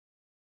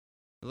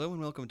Hello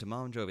and welcome to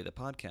Bon Jovi, the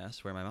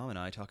podcast where my mom and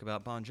I talk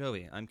about Bon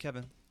Jovi. I'm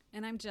Kevin.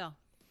 And I'm Jill.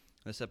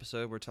 This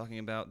episode, we're talking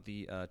about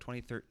the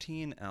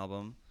 2013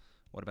 album,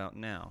 What About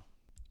Now?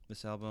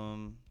 This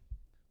album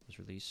was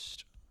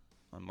released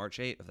on March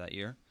 8 of that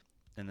year,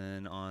 and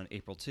then on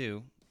April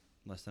 2,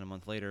 less than a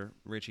month later,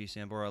 Richie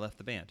Sambora left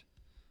the band.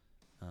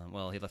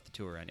 He left the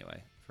tour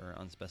anyway, for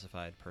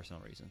unspecified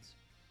personal reasons.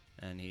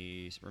 And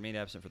he remained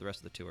absent for the rest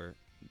of the tour,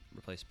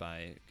 replaced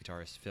by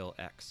guitarist Phil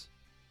X.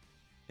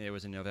 It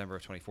was in November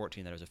of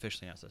 2014 that it was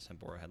officially announced that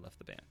Sambora had left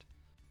the band.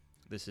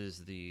 This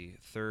is the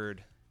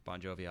third Bon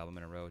Jovi album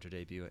in a row to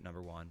debut at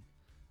number one,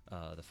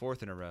 the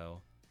fourth in a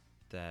row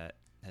that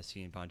has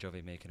seen Bon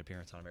Jovi make an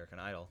appearance on American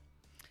Idol.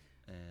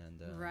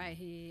 And right,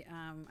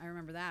 I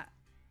remember that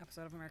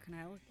episode of American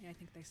Idol. I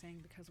think they sang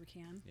Because We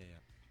Can.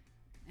 Yeah.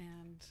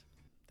 And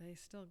they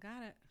still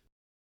got it.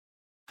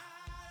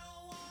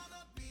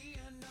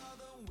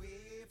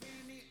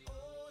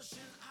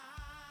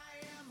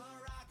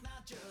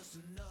 Just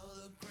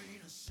another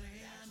grain of sand.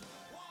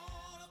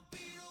 Wanna be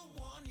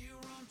the one you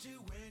run to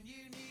when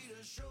you need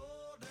a shoulder.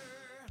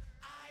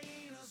 I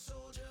ain't a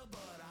soldier,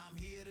 but I'm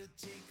here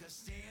to take a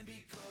stand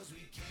because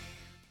we can.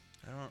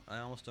 I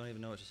almost don't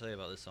even know what to say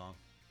about this song.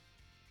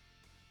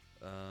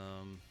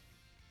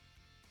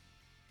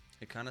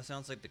 It kind of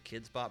sounds like the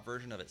Kids Bop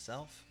version of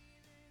itself.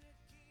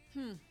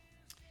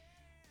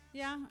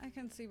 Yeah, I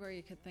can see where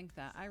you could think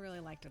that. I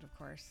really liked it, of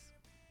course,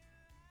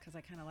 because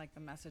I kind of like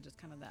the message. It's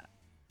kind of that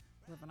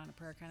living on a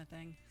prayer kind of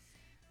thing,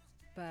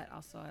 but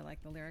also I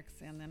like the lyrics,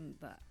 and then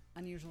the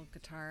unusual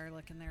guitar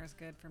lick in there is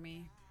good for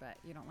me. But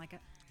you don't like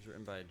it? It's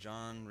written by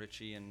John,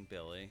 Richie, and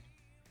Billy.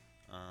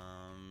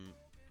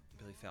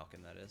 Billy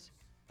Falcon, that is.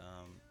 I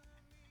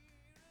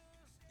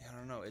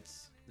don't know.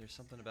 There's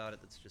something about it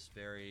that's just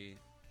very.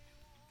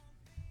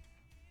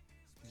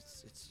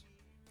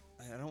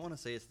 I don't want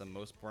to say it's the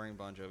most boring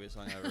Bon Jovi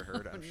song I've ever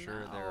heard. I'm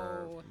sure there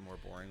are more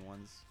boring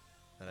ones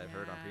that I've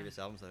heard on previous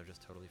albums that I've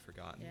just totally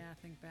forgotten. Yeah,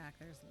 think back.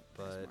 There's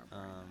more boring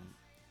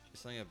there's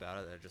something about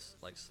it that just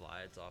like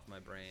slides off my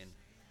brain.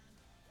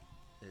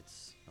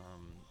 It's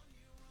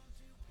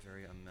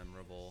very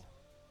unmemorable.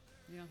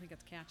 You don't think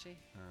it's catchy?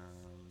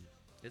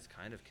 It's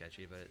kind of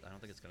catchy, but I don't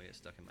think it's gonna get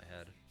stuck in my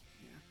head.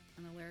 Yeah,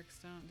 and the lyrics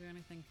don't do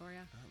anything for you?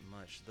 Not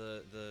much.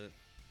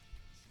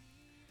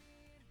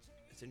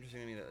 It's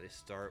interesting to me that they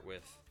start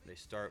with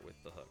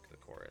the hook, the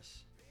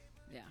chorus.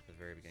 Yeah. At the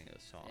very beginning of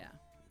the song. Yeah.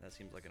 That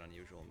seems like an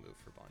unusual move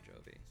for Bon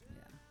Jovi.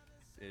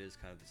 Yeah. It is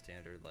kind of the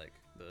standard, like,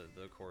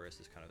 the chorus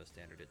is kind of a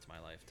standard It's My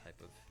Life type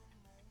of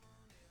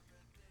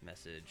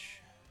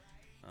message.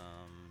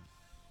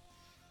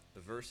 The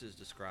verses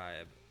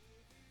describe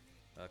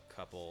a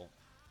couple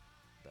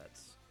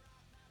that's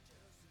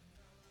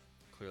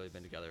clearly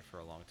been together for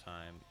a long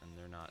time, and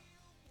they're not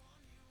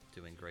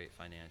doing great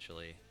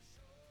financially.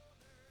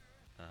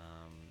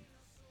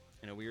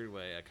 In a weird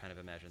way, I kind of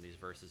imagine these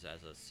verses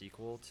as a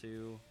sequel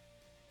to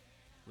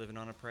Living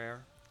on a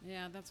Prayer.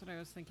 Yeah, that's what I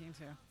was thinking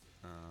too.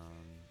 I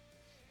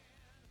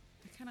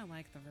kind of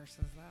like the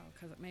verses though,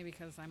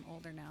 because I'm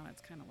older now.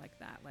 It's kind of like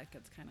that, like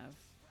it's kind of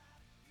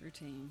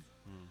routine.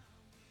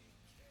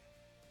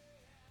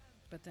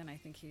 But then I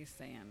think he's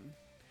saying,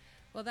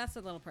 well, that's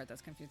the little part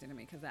that's confusing to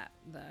me, because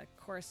the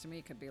chorus to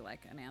me could be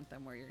like an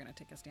anthem where you're going to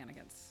take a stand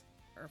against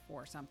or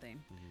for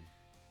something,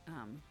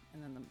 and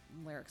then the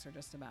lyrics are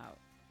just about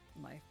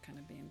life kind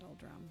of being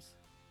doldrums.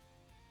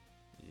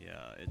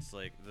 Yeah, it's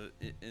like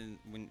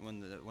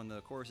when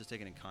the chorus is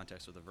taken in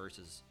context with the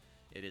verses,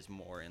 it is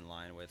more in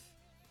line with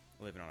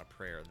Living on a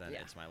Prayer than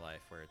It's My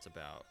Life, where it's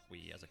about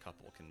we as a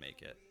couple can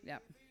make it.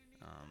 Yep.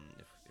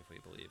 If we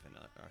believe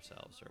in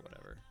ourselves or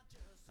whatever.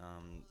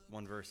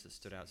 One verse that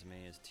stood out to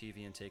me is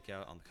TV and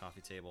takeout on the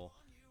coffee table,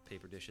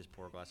 paper dishes,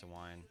 pour a glass of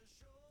wine.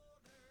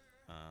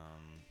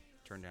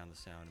 Turn down the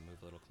sound and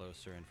move a little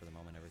closer, and for the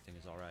moment everything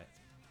is all right.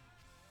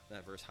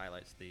 That verse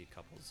highlights the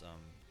couple's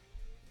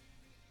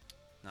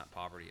not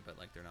poverty, but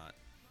like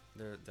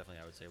they're definitely,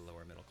 I would say,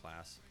 lower middle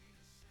class.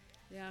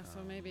 Yeah, so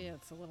maybe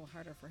it's a little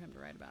harder for him to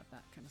write about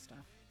that kind of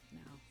stuff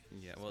now.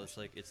 Yeah, well,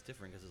 it's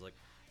different because it's like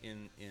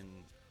in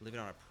Living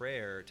on a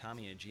Prayer,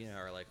 Tommy and Gina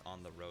are like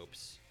on the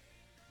ropes.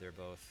 They're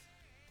both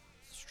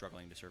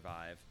struggling to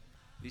survive.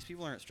 These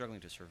people aren't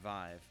struggling to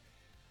survive.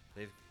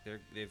 They've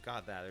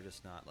got that. They're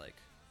just not like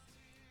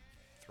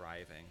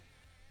thriving.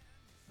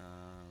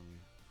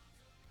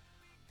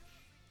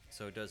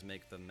 So it does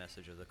make the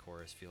message of the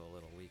chorus feel a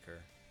little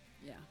weaker.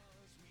 Yeah.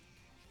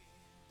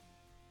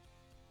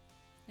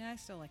 Yeah, I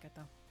still like it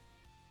though.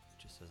 It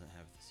just doesn't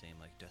have the same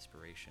like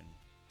desperation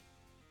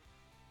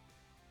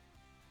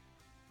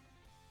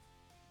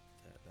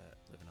that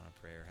Living on a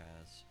Prayer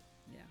has.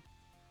 Yeah.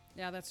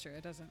 Yeah, that's true.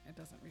 It doesn't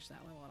reach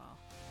that level at all.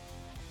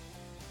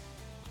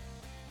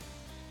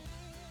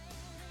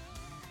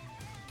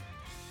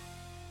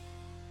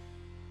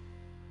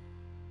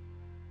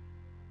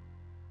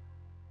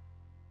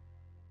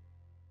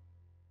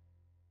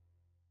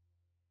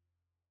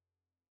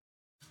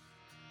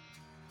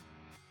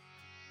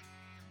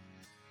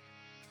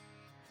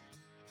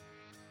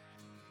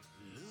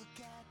 Look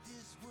at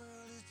this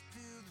world, it's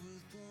filled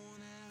with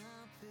worn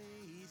out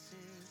faces.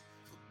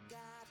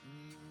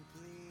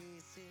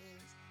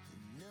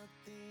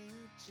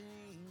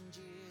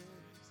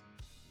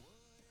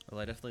 Well,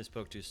 I definitely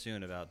spoke too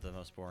soon about the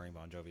most boring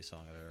Bon Jovi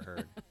song I've ever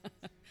heard.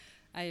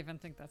 I even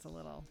think that's a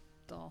little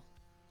dull.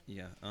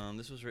 Yeah,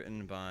 this was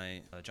written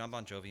by John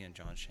Bon Jovi and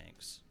John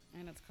Shanks.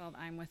 And it's called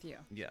I'm With You.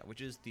 Yeah,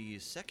 which is the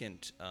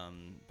second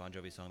Bon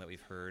Jovi song that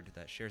we've heard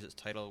that shares its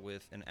title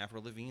with an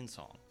Avril Lavigne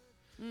song.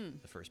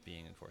 The first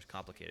being, of course,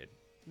 Complicated.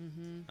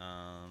 Mm-hmm.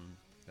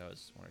 That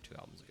was 1 or 2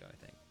 albums ago, I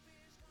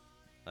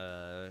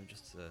think.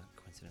 Just a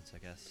coincidence, I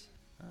guess.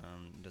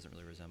 It doesn't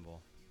really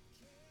resemble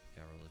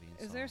the Avril Lavigne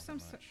song. Is there some,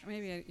 that much.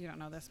 maybe you don't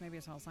know this, maybe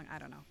it's a whole song, I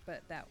don't know.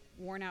 But that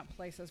Worn Out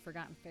Places,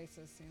 Forgotten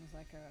Faces seems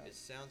like a... It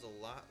sounds a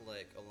lot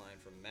like a line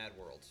from Mad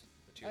World,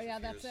 the Tears Oh, yeah,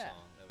 for Fears that's it.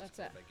 song that was That's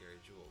covered it. by Gary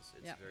Jules.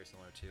 It's Yep. very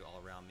similar to All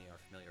Around Me Are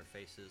Familiar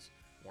Faces,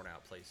 Worn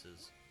Out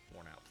Places,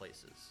 Worn Out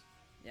Places.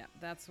 Yeah,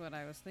 that's what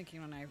I was thinking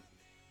when I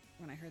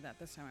heard that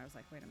this time. I was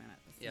like, wait a minute.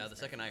 This Yeah, seems the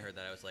very second I heard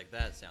that, I was like,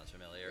 that sounds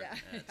familiar. Yeah,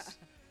 And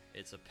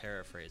it's a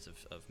paraphrase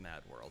of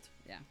Mad World.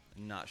 Yeah,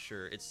 I'm not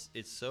sure. It's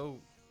so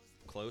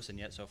close and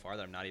yet so far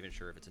that I'm not even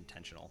sure if it's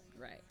intentional.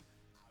 right.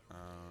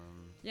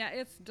 Um, Yeah,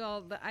 it's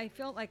dull. I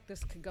felt like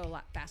this could go a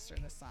lot faster,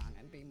 this song,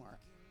 and be more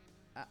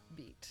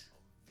upbeat.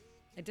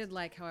 I did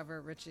like,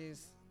 however,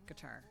 Richie's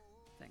guitar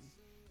thing.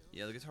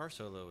 yeah, the guitar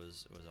solo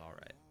was all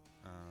right.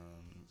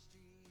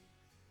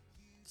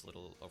 It's a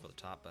little over the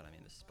top, but I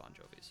mean, this is Bon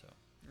Jovi, so.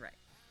 Right.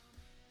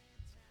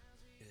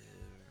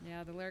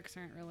 Yeah, the lyrics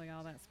aren't really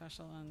all that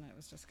special, and it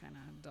was just kind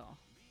of dull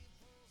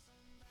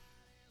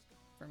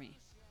for me.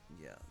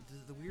 Yeah,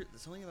 the weird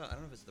something about, I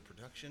don't know if it's the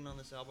production on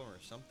this album or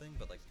something,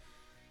 but like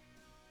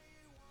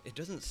it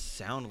doesn't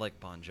sound like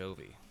Bon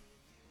Jovi.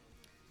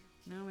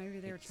 No, maybe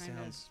they were It trying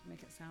sounds- to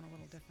make it sound a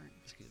little different.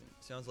 Excuse me.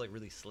 It sounds like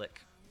really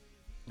slick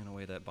in a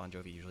way that Bon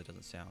Jovi usually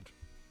doesn't sound.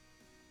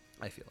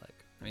 I feel like.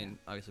 I mean,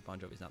 obviously Bon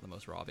Jovi's not the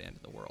most raw band in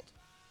the world,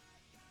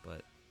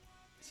 but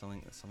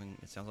something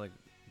it sounds like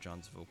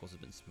John's vocals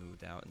have been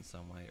smoothed out in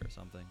some way or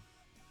something.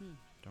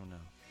 Don't know.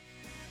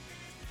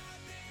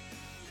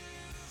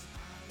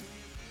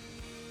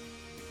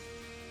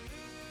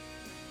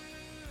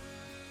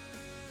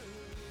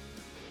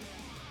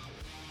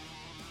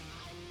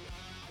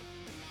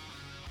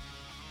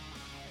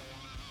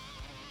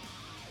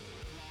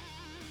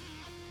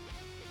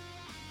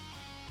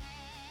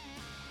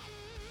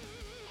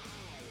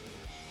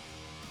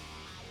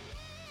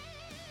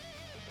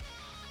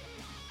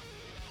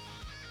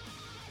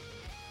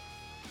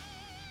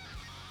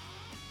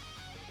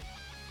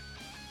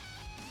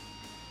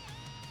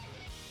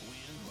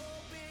 When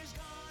hope is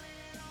gone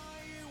and all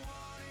you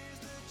want is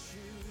the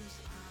truth,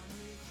 I'm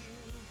with you.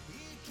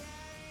 You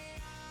carry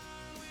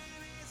on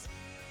when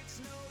it's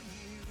no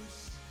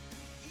use.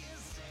 You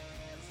say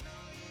it's no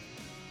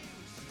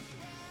use.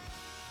 Well,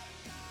 I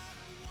got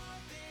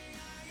one thing,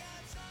 I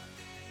got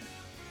something to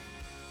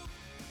prove.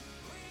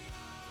 We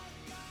all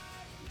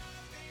got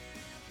nothing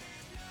if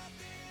there's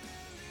nothing to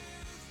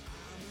lose.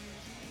 I'm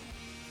with you.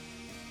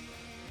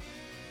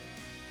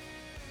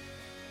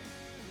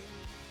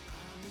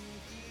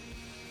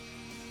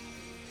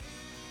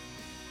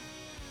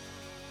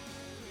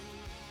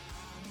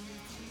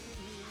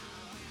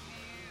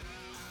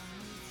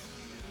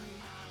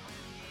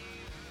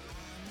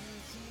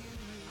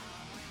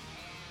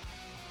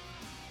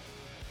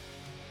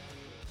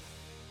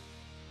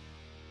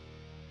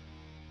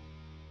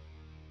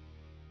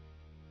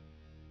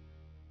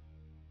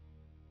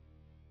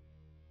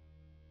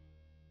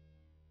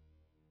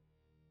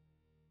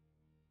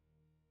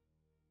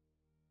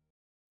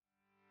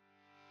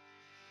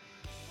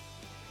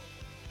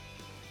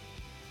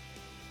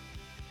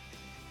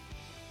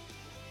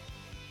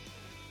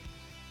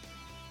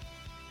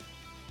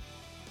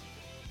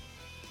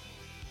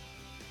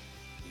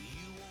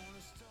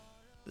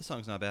 This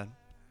song's not bad.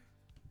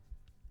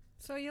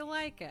 So you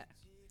like it?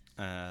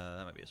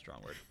 That might be a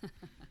strong word.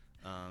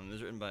 It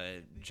was written by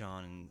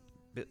John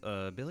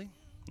and Billy?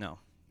 No,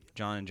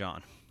 John and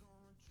John.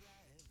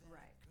 Right.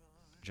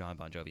 John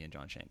Bon Jovi and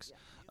John Shanks.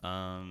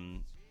 I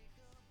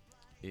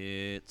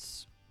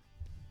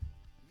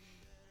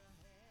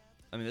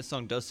mean, this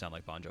song does sound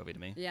like Bon Jovi to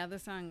me. Yeah,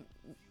 this song,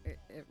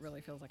 it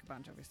really feels like a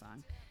Bon Jovi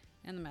song.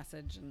 And the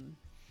message and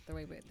the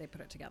way they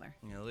put it together.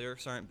 You know, the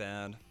lyrics aren't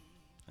bad.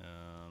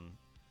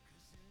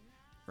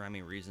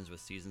 Rhyming Reasons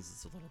with Seasons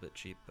is a little bit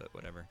cheap, but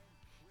whatever.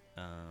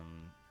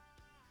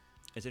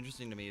 It's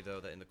interesting to me, though,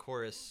 that in the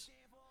chorus,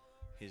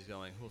 he's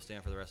going, "Who will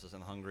stand for the restless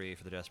and the hungry,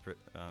 for the desperate,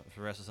 for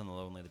the restless and the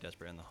lonely, the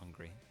desperate and the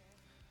hungry?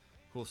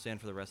 Who will stand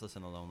for the restless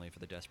and the lonely, for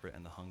the desperate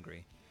and the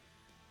hungry?"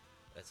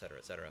 Etc.,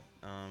 etc.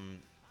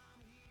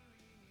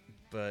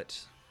 But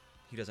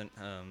he doesn't,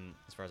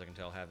 as far as I can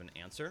tell, have an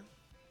answer.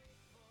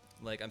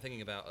 Like, I'm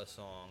thinking about a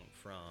song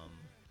from,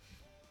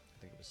 I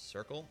think it was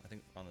Circle. I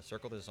think on the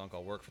Circle there's a song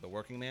called Work for the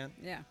Working Man.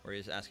 Yeah. Where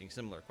he's asking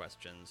similar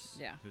questions.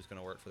 Yeah. Who's going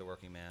to work for the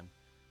working man?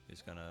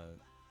 Who's going to,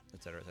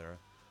 et cetera, et cetera.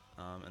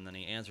 And then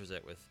he answers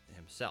it with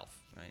himself,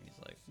 right? He's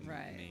like,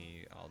 Right.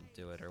 me, I'll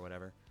do it, or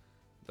whatever.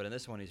 But in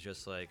this one, he's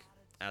just like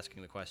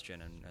asking the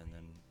question and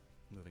then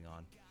moving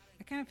on.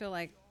 I kind of feel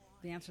like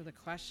the answer to the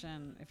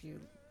question, if you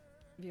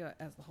view it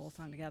as the whole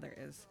song together,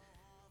 is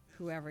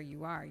whoever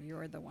you are,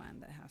 you're the one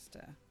that has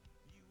to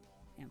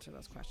answer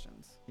those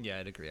questions. Yeah,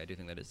 I'd agree. I do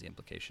think that is the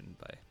implication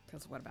by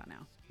Because what about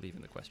now?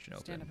 leaving the question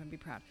open. Stand up and be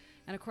proud.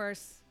 And of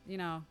course, you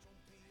know,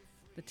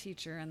 the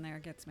teacher in there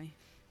gets me.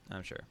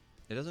 I'm sure.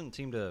 It doesn't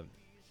seem to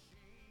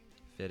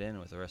fit in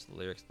with the rest of the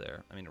lyrics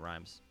there. I mean, it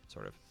rhymes,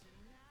 sort of.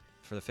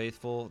 For the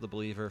faithful, the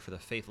believer, for the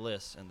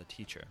faithless, and the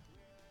teacher.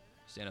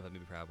 Stand up and be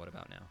proud. What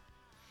about now?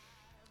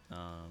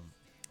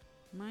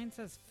 Mine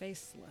says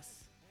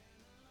faceless.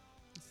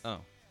 Oh,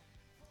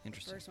 The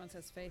interesting. first one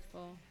says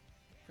faithful,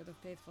 for the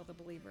faithful, the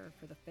believer,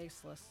 for the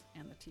faceless,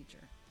 and the teacher.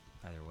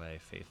 Either way,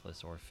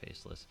 faithless or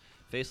faceless.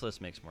 Faceless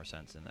makes more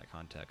sense in that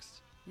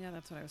context. Yeah,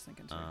 that's what I was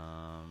thinking too.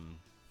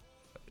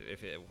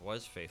 If it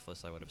was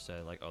faithless, I would have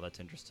said, like, oh, that's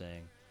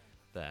interesting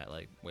that,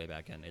 like, way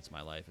back in It's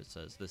My Life, it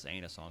says, this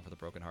ain't a song for the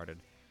brokenhearted.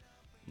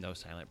 No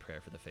silent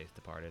prayer for the faith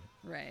departed.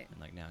 Right, And,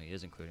 like, now he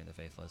is including the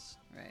faithless.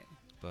 right.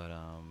 But,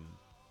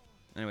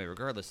 anyway,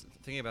 regardless,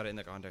 thinking about it in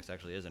that context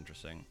actually is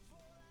interesting.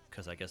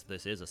 Because I guess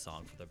this is a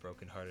song for the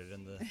brokenhearted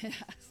and the Yes,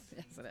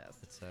 yes it is.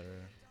 et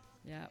cetera.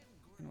 Yep.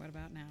 And what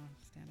about now?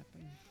 Stand up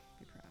and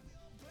be proud.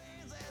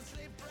 Plans that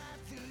slip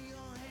right through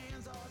your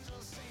hands are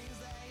just things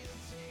that you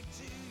take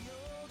to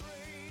your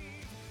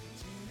grave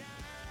tonight.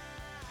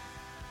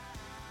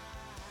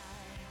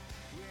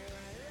 We're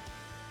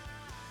alive.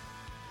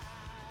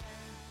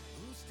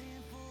 Who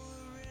stand for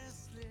the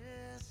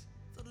restless,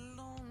 the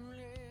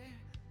lonely,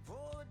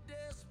 for the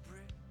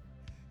desperate,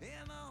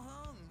 and the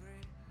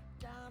hungry,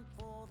 down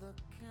for the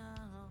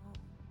count.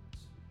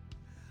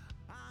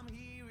 I'm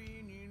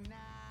hearing you now.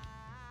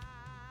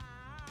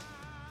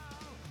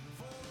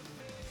 For the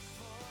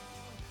faithful,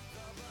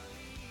 the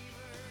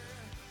believer,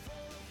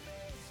 for the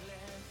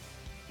faithless,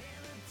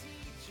 and the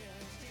teacher,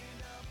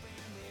 stand up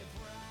and be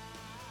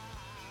proud.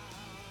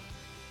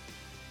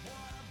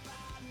 What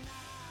about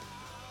now?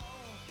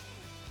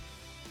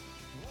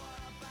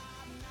 What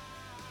about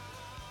now?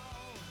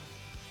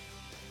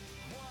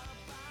 What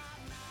about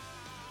now?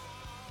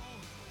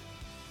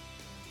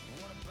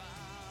 What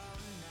about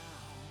now?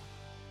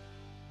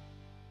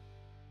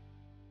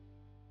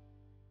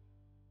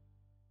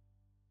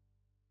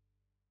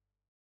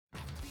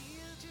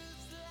 Feel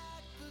just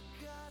like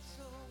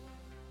Picasso,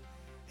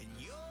 and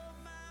you're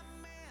my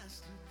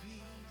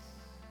masterpiece.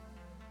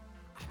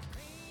 I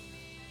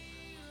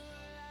painted you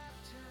a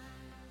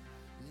lifetime.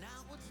 Now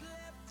what's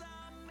left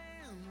are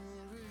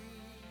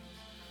memories.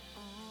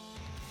 Oh.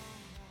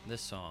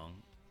 This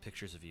song,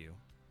 Pictures of You,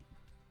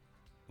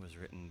 was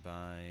written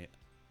by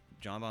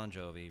John Bon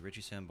Jovi,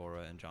 Richie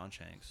Sambora, and John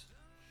Shanks.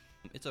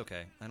 It's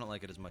okay. I don't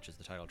like it as much as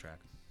the title track.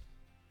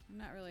 I'm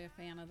not really a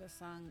fan of this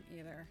song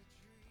either.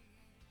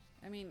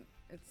 I mean,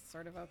 it's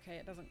sort of okay.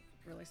 It doesn't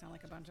really sound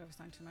like a Bon Jovi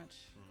song too much.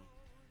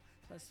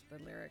 Plus the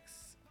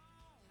lyrics,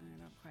 I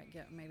don't quite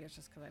get. Maybe it's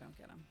just because I don't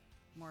get them.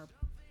 More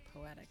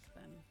poetic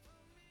than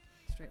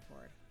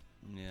straightforward.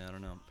 Yeah, I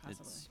don't know.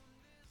 Possibly.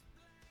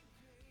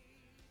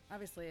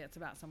 Obviously, it's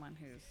about someone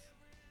who's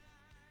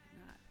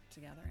not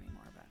together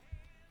anymore, but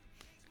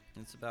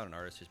It's about an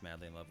artist who's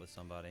madly in love with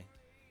somebody.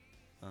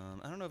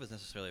 I don't know if it's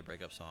necessarily a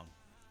breakup song.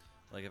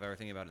 Like, if I were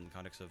thinking about it in the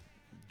context of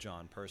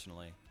John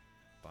personally,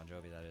 Bon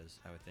Jovi that is,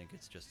 I would think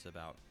it's just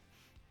about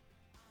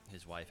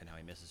his wife and how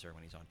he misses her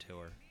when he's on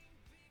tour.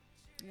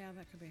 yeah,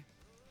 that could be.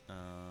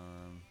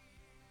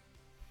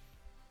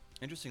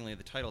 Interestingly,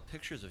 the title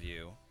Pictures of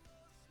You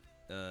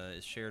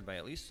is shared by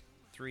at least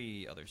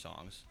 3 other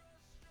songs.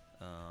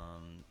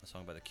 A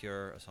song by The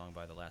Cure, a song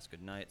by The Last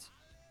Good Nights,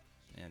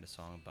 and a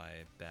song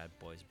by Bad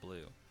Boys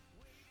Blue,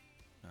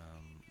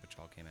 which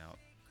all came out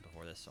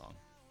before this song.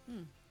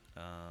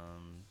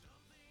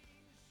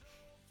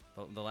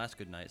 But the Last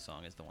Good Night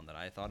song is the one that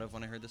I thought of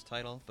when I heard this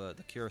title, but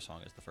The Cure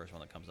song is the first one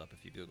that comes up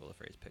if you Google the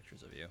phrase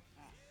Pictures of You.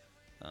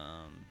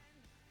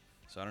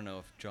 So I don't know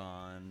if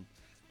John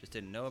just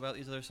didn't know about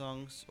these other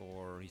songs,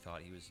 or he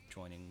thought he was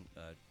joining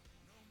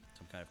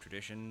some kind of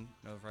tradition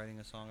of writing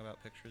a song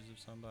about pictures of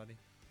somebody.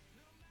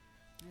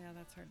 Yeah,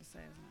 that's hard to say,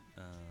 isn't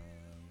it?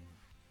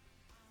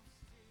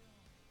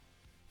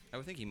 I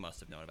would think he must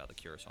have known about the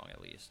Cure song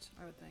at least.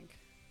 I would think.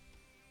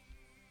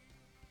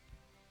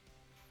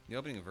 The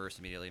opening verse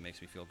immediately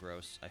makes me feel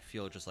gross. I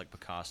feel just like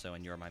Picasso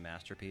and You're My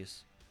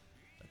Masterpiece.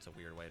 That's a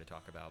weird way to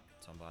talk about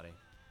somebody.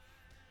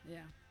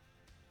 Yeah.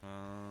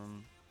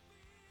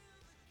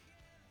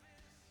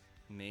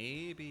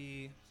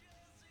 Maybe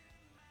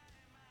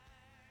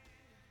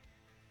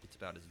it's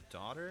about his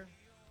daughter.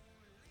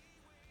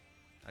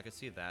 I could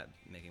see that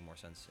making more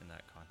sense in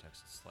that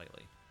context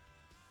slightly.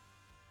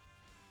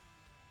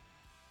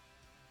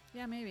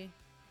 Yeah, maybe.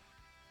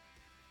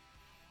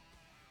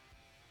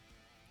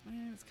 I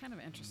mean, it's kind of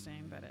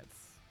interesting, but it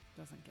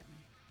doesn't get me.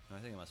 No, I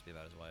think it must be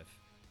about his wife.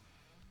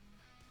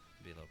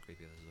 It'd be a little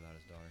creepy if this is about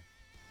his daughter.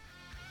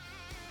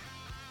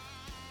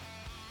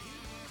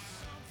 It was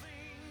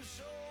something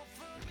so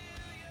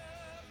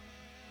familiar,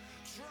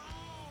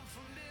 drawn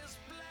from this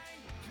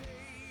blank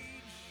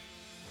page.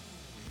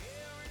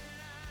 Every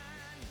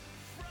line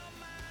from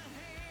my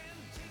hand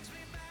takes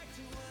me back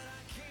to what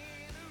I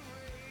can't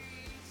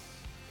erase.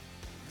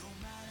 No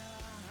matter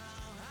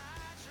how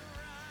I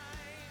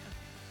try,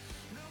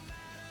 no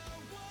matter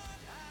what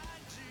I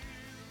do,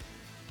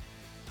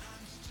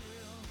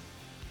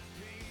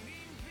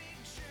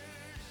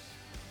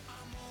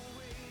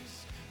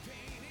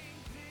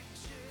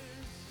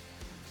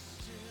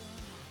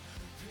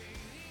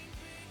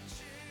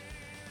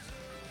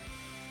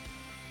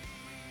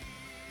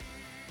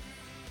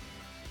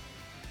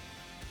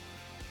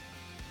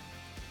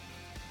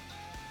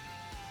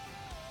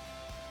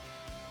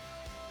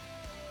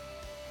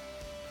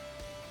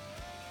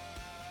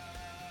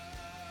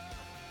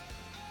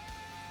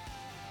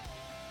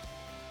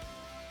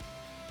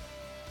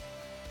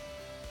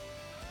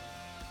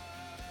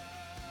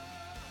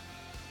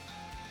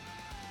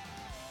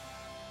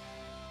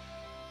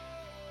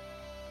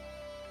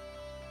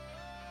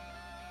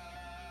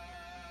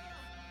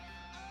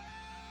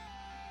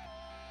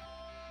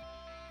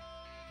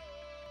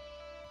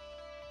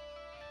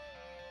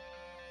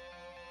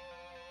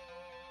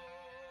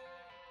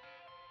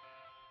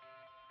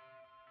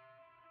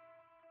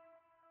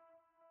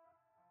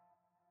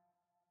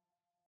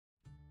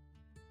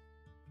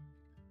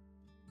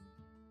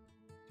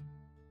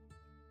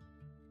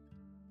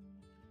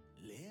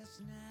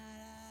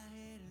 Last night I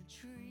had a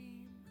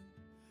dream.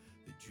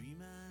 The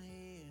dream I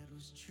had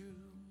was true.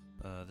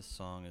 This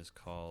song is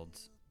called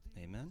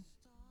Amen?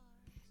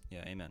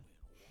 Yeah, Amen.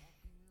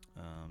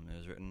 It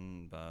was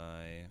written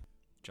by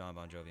John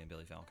Bon Jovi and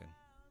Billy Falcon.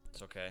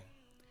 It's okay.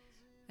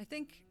 I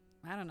think,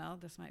 I don't know,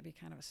 this might be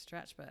kind of a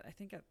stretch, but I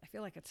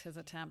feel like it's his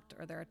attempt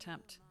or their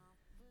attempt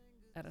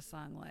at a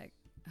song like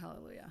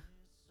Hallelujah.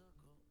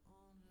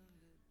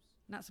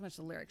 Not so much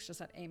the lyrics, just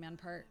that Amen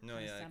part. No,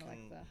 yeah, Sounded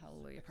like the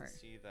Hallelujah part.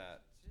 See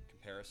that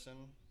comparison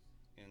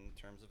in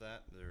terms of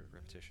that, the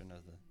repetition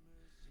of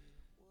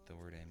the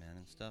word Amen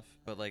and stuff.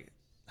 But like,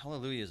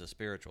 Hallelujah is a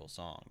spiritual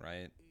song,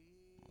 right?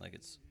 Like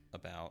it's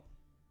about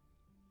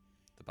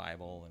the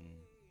Bible and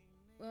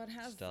Well, it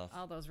has stuff.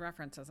 all those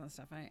references and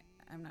stuff.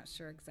 I'm not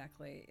sure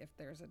exactly if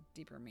there's a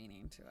deeper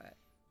meaning to it.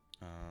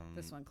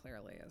 This one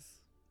clearly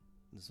is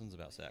This one's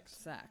about sex.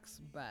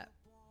 sex, but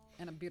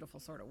in a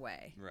beautiful sort of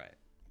way. Right.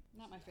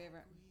 Not my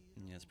favorite.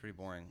 Yeah, it's pretty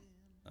boring.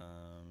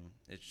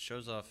 It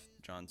shows off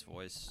John's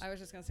voice. I was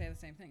just going to say the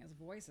same thing. His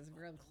voice is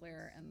real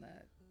clear, and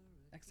the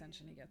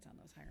extension he gets on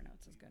those higher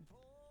notes is good.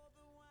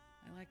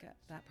 I like it,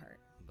 that part.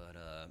 But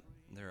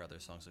there are other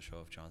songs that show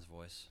off John's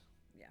voice,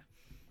 Yeah,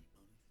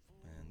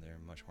 and they're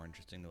much more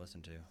interesting to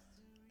listen to.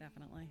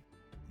 definitely.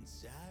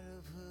 Inside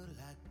of her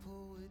like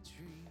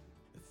poetry,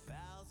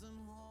 1,000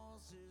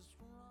 horses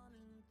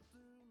running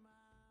through my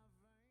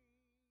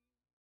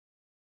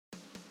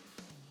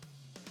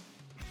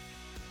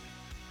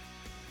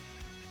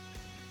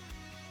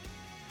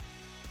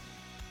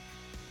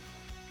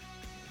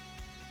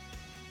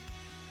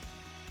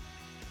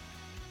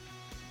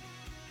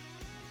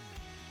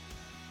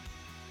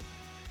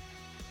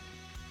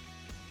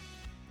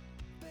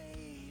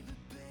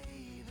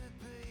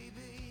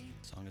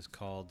The song is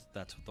called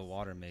 "That's What the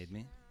Water Made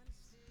Me."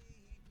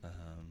 It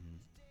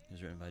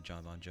was written by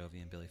John Bon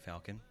Jovi and Billy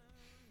Falcon.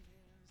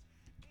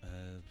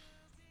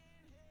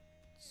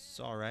 It's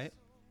all right.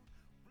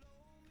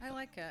 I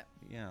like it.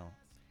 Yeah.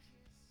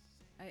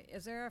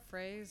 Is there a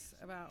phrase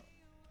about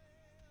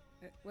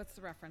what's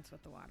the reference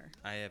with the water?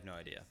 I have no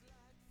idea.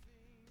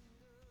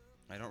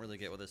 I don't really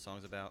get what this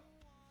song's about.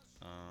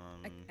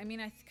 I mean,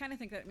 I kind of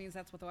think that means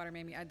that's what the water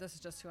made me. This is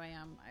just who I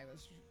am. I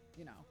was,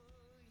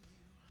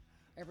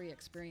 every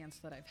experience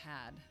that I've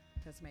had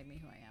has made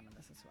me who I am, and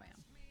this is who I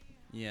am.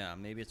 Yeah,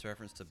 maybe it's a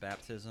reference to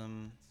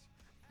baptism.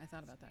 I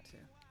thought about that too.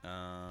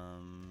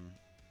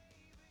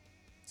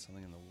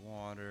 Something in the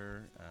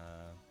water.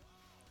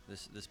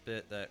 This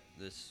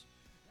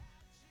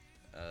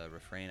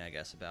refrain, I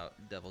guess, about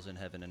devils in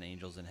heaven and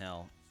angels in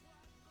hell.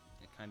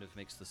 It kind of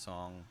makes the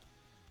song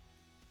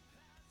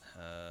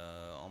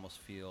almost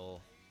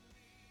feel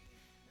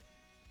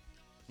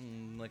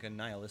like a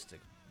nihilistic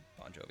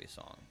Bon Jovi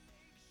song.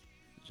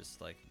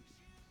 Just like,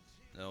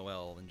 oh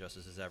well,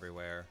 injustice is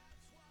everywhere.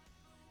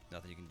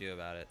 Nothing you can do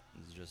about it.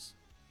 This is just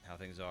how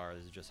things are.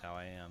 This is just how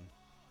I am.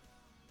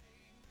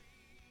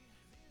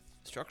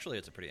 Structurally,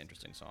 it's a pretty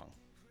interesting song.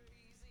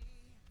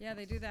 Yeah,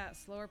 they do that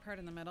slower part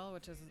in the middle,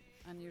 which is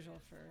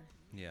unusual for.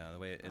 Yeah, the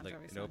way Bon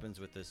Jovi it song. opens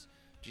with this.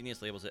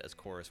 Genius labels it as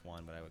chorus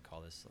 1, but I would call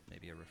this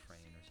maybe a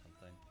refrain or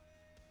something.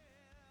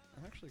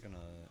 I'm actually gonna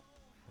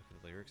look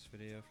at the lyrics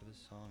video for this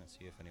song and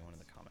see if anyone in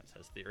the comments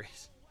has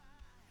theories.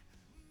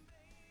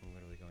 I'm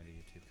literally going to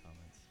YouTube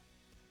comments.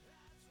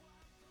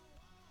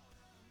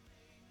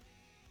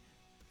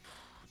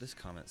 This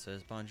comment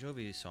says, Bon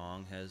Jovi's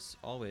song has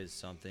always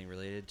something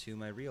related to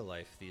my real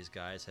life. These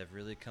guys have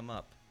really come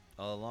up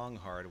a long,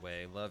 hard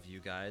way. Love you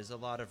guys. A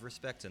lot of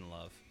respect and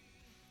love.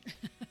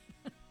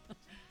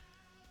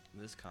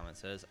 This comment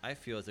says, I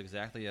feel it's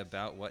exactly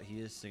about what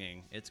he is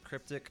singing. It's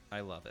cryptic.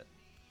 I love it.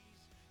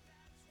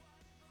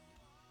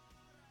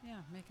 Yeah,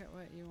 make it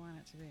what you want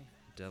it to be.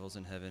 Devils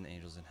in heaven,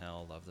 angels in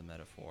hell. Love the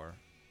metaphor.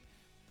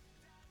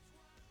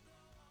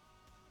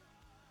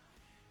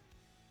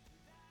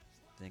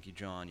 Thank you,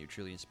 John. You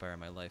truly inspire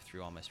my life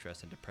through all my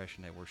stress and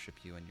depression. I worship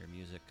you and your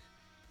music.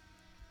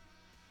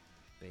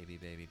 Baby,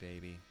 baby,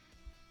 baby.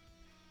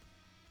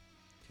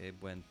 Que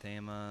buen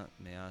tema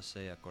me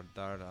hace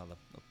acordar a la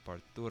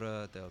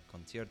apertura del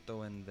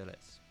concierto en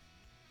Vélez.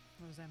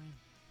 What does that mean?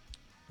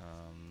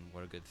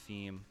 What a good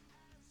theme.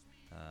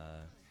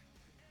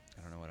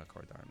 I don't know what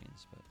acordar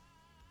means, but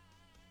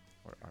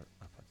or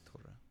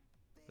apertura.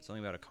 It's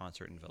something about a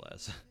concert in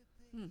Vélez.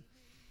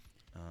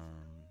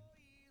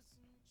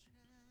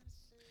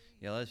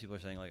 Yeah, a lot of people are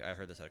saying, like, I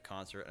heard this at a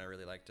concert and I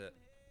really liked it.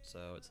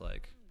 So it's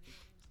like,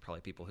 probably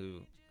people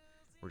who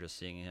were just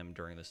seeing him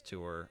during this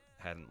tour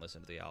hadn't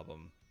listened to the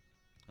album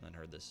and then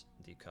heard this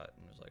deep cut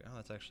and was like, oh,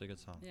 that's actually a good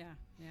song. Yeah,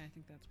 I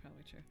think that's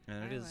probably true.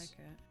 And I it is, like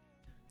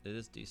it. it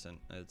is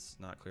decent. It's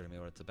not clear to me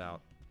what it's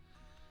about.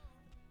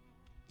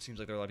 It seems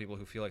like there are a lot of people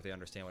who feel like they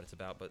understand what it's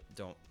about but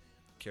don't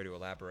care to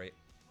elaborate.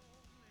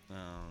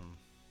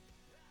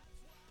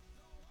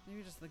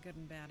 Maybe just the good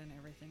and bad and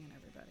everything and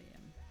everybody.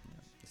 And Yeah.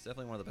 It's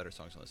definitely one of the better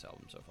songs on this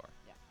album so far.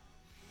 yeah.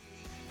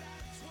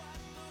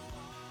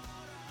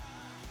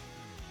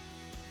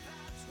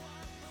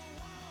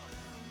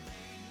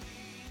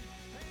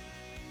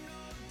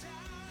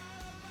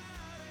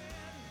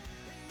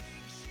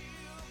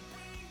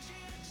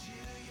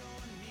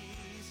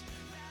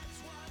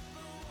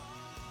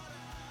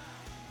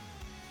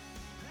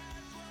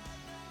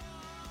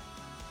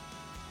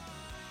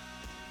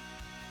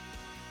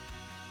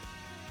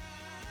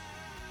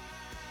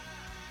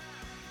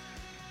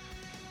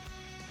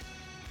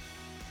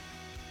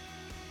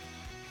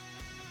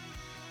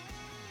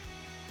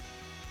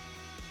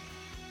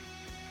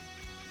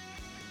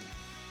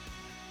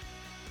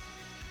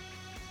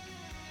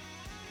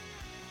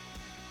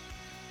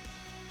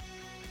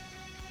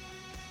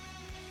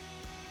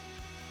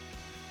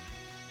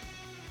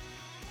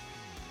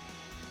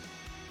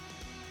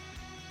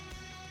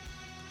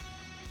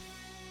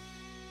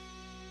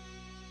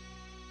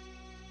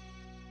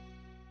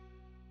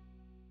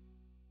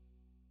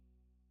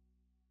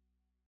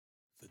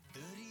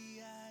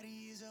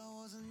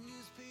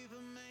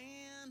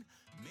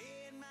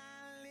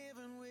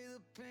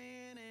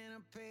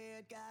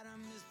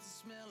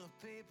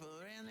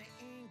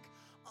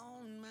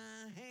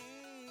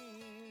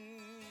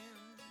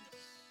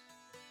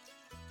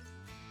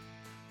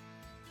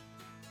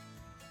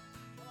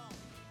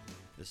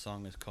 This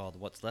song is called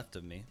What's Left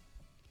of Me.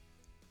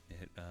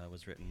 It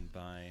was written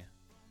by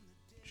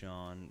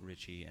John,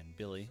 Richie, and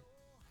Billy.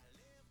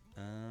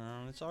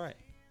 It's all right.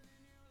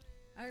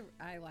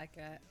 I like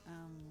it.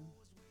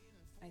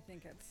 I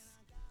think it's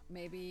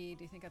maybe.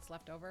 Do you think it's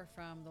left over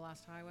from the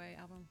Lost Highway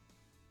album?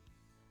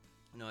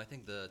 No, I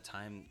think the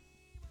time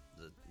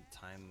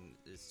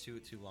is too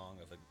long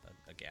of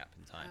a gap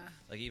in time.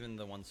 Like even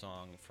the one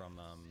song from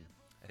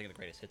I think the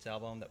Greatest Hits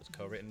album that was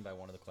co-written by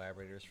one of the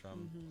collaborators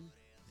from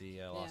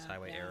the Lost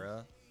Highway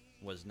era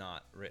was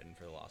not written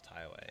for the Lost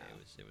Highway.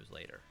 It was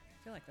later.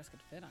 I feel like this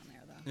could fit on there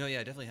though. No,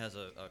 yeah, it definitely has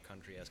a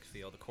country-esque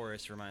feel. The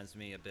chorus reminds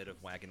me a bit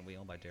of Wagon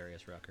Wheel by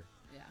Darius Rucker.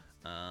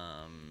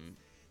 Yeah.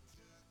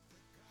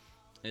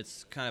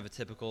 It's kind of a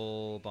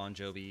typical Bon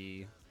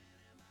Jovi,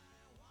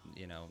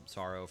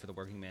 sorrow for the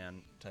working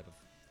man type of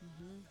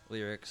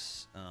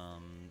lyrics.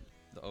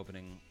 The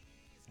opening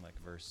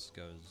verse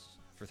goes,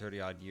 "For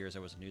 30-odd years I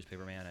was a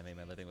newspaper man. I made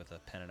my living with a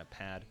pen and a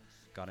pad.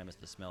 God, I miss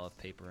the smell of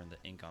paper and the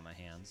ink on my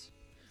hands."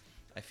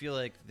 I feel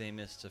like they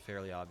missed a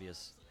fairly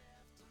obvious...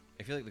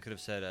 I feel like they could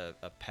have said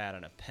a pad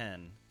and a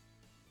pen,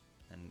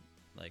 and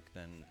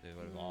then it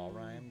would have all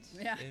rhymed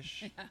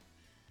ish. Yeah.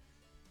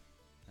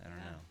 I don't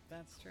know.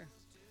 That's true.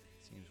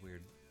 Seems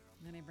weird.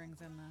 Then he brings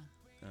in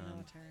the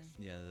military.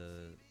 Yeah,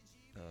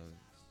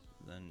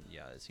 then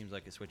it seems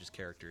like it switches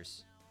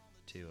characters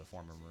to a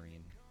former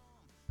Marine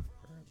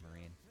or a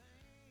Marine.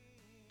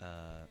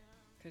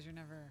 Because you're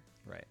never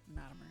Right.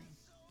 not a Marine.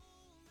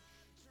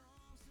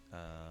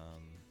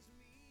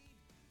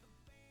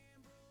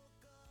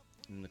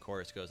 And the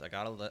chorus goes, I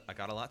got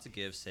a lot to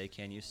give, say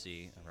can you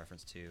see, a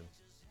reference to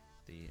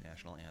the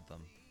national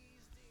anthem.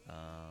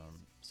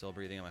 Still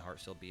breathing and my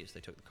heart still beats. They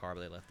took the car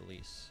but they left the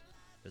lease.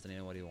 Doesn't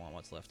anybody want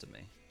what's left of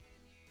me?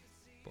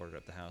 Boarded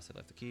up the house, they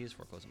left the keys,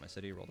 foreclosed my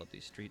city, rolled up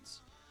these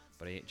streets.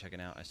 But I ain't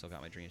checking out, I still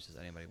got my dreams. Does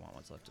anybody want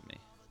what's left of me?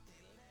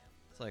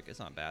 It's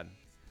not bad.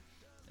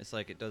 It's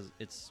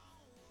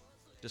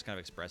just kind of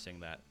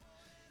expressing that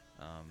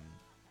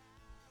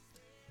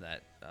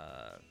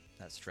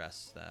that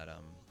stress, that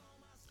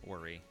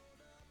worry,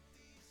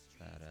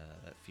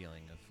 that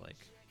feeling of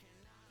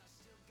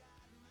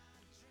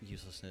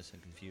uselessness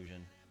and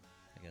confusion,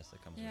 I guess,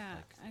 that comes with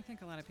I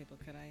think a lot of people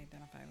could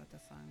identify with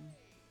this song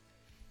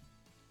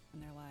in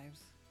their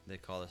lives. They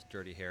call us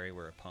Dirty Harry,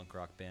 we're a punk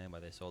rock band, why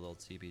they sold old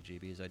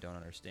CBGBs, I don't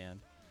understand.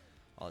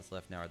 All that's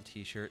left now are the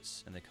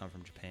t-shirts, and they come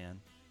from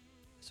Japan.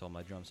 I sold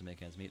my drums to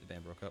make ends meet, the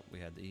band broke up, we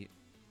had to eat.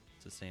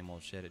 It's the same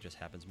old shit, it just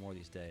happens more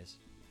these days.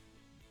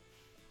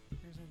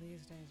 There's a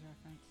these days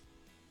reference.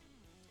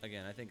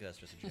 Again, I think that's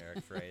just a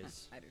generic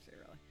phrase. I do too,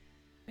 really.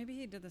 Maybe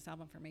he did this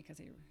album for me because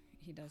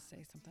he does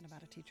say something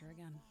about a teacher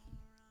again.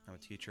 I'm a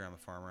teacher, I'm a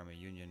farmer, I'm a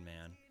union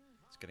man.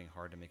 It's getting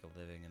hard to make a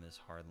living in this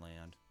hard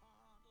land.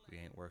 We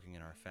ain't working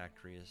in our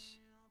factories,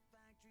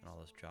 and all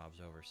those jobs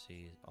went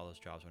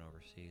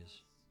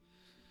overseas.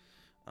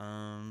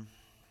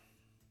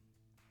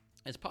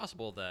 It's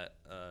possible that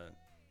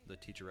the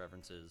teacher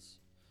references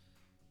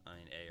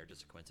A are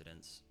just a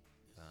coincidence.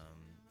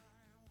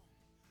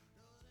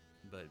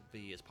 But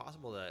B, it's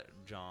possible that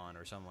John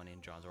or someone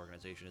in John's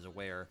organization is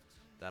aware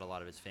that a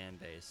lot of his fan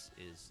base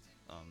is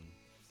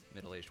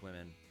middle-aged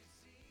women,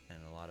 and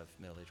a lot of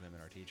middle-aged women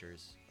are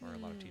teachers, or a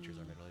lot of teachers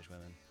are middle-aged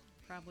women.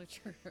 Probably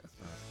true.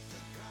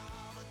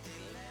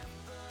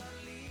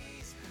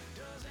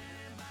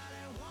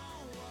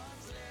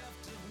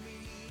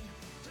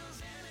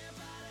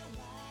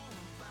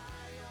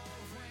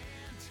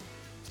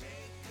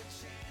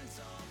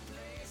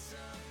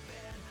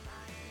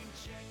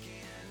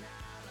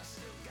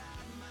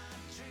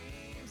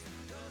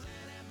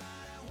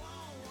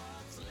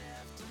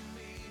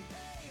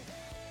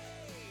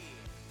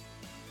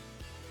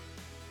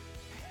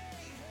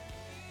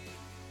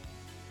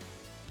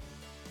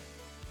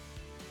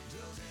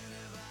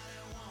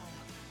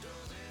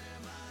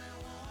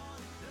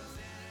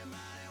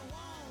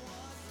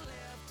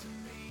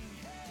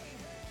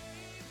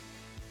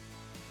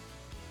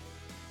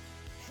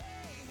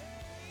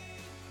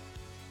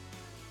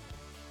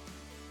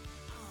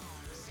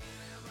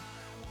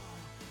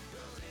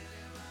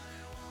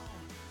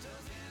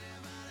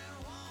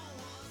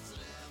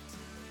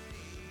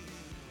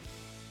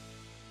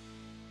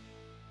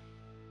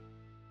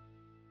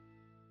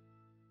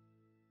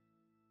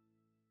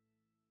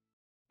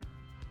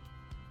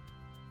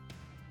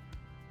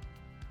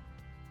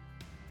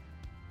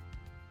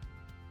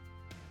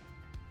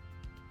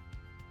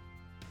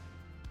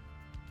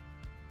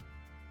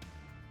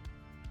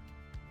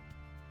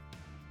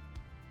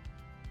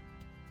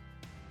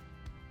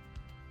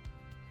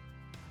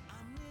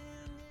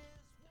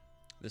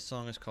 This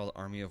song is called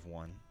Army of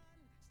One.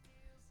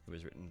 It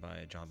was written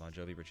by John Bon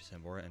Jovi, Richie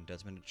Sambora, and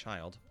Desmond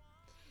Child.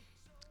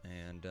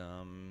 And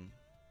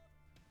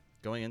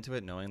going into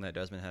it, knowing that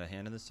Desmond had a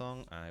hand in this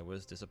song, I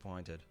was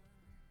disappointed.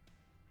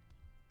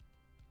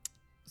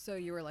 So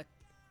you were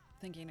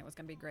thinking it was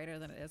going to be greater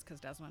than it is because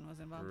Desmond was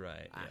involved?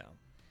 Right,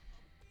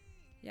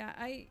 Yeah,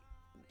 I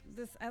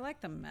like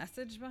the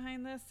message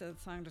behind this. So the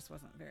song just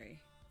wasn't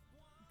very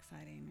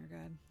exciting or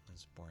good.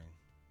 It's boring.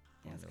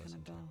 Yeah, it's kind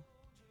of dull.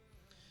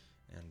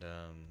 And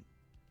I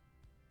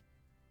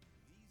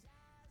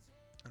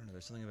don't know.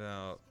 There's something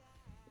about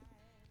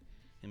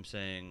him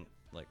saying,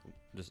 like,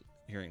 just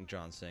hearing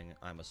John sing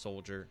 "I'm a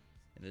soldier"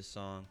 in this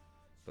song,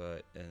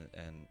 but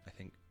and I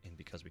think in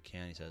 "Because We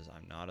Can" he says,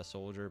 "I'm not a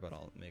soldier, but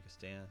I'll make a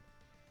stand."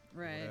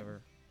 Right.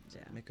 Whatever. It's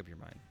Yeah. like, make up your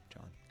mind,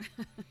 John.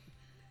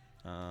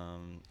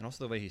 And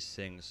also the way he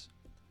sings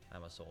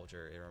 "I'm a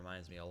soldier," it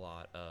reminds me a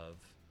lot of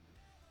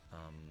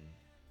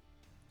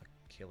a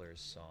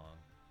Killer's song.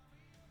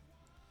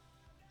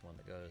 The one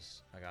that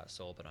goes, "I got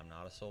soul, but I'm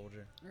not a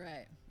soldier."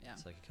 Right. Yeah.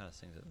 It's like he kind of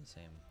sings it in the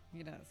same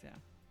He does. Yeah.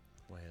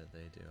 way that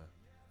they do.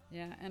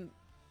 Yeah. And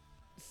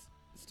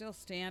still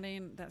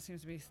standing. That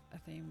seems to be a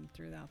theme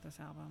throughout this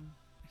album.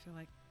 I feel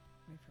like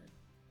we've heard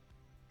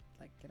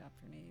like "Get Off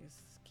Your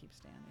Knees," "Keep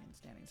Standing,"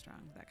 "Standing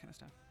Strong," that kind of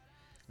stuff.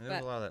 And there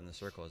was a lot of that in the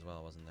Circle as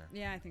well, wasn't there?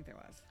 Yeah, I think there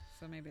was.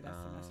 So maybe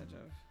that's the message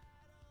of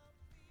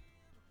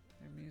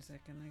their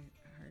music in the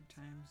hard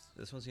times.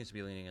 This one seems to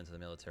be leaning into the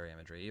military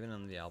imagery. Even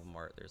on the album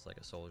art, there's like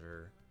a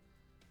soldier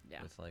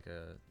Yeah. with like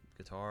a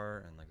guitar,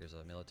 and like there's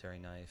a military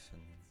knife,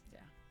 and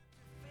Yeah.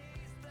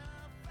 Face the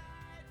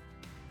fight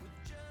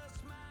with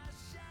just my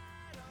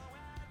shadow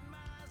at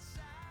my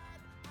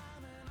side.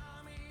 I'm an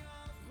army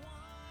of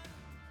one.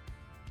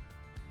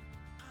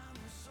 I'm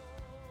a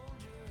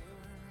soldier.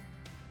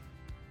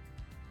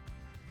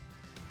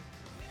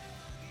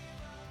 Never give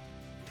up,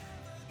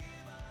 never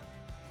give up,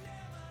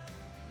 never,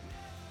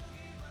 never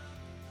give up,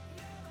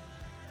 never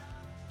let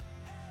up,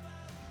 ever,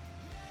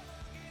 never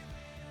give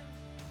in.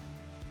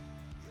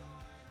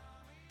 You're an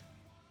army of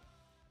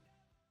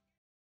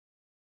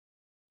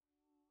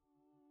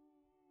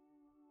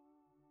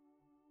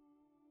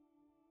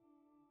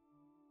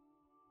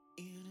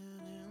in an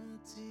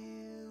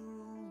empty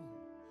room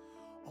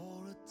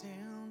or a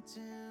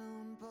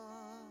downtown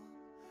bar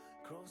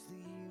across the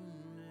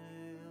universe,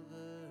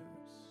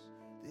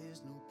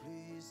 there's no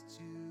place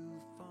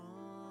too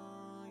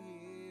far.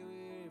 Yeah,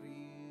 wherever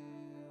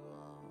you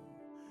are,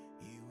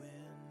 you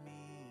and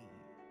me,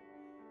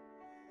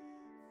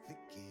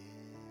 thick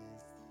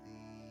as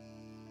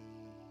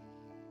thieves.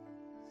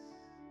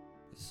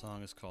 the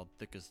song is called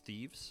 "Thick as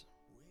Thieves."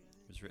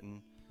 It was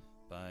written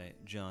by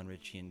John,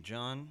 Richie, and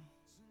John.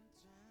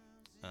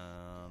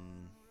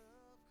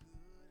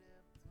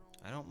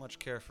 I don't much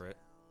care for it.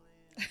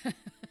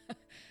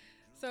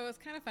 So it's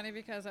kind of funny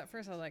because at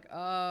first I was like,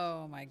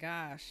 oh my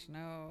gosh,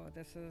 no,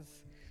 this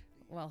is,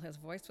 well, his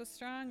voice was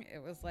strong.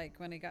 It was like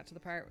when he got to the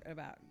part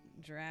about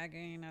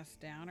dragging us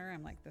downer,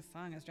 I'm like, this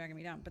song is dragging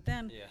me down. But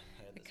then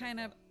it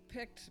kind of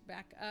picked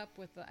back up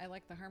with I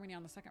like the harmony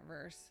on the second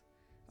verse.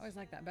 I always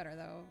like that better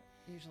though,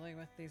 usually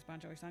with these Bon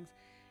Jovi songs.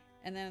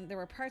 And then there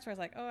were parts where I was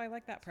like, oh, I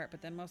like that part.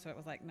 But then most of it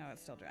was like, no,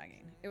 it's still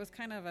dragging. It was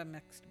kind of a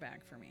mixed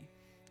bag for me.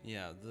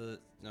 Yeah, in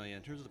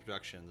terms of the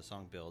production, the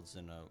song builds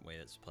in a way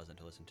that's pleasant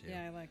to listen to.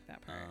 Yeah, I like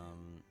that part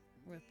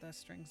with the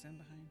strings in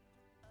behind.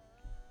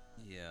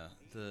 Yeah,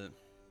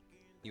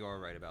 you are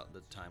right about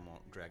the "time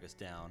won't drag us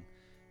down"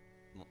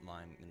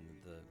 line in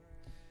the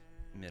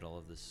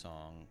middle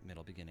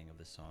beginning of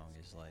this song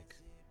is like,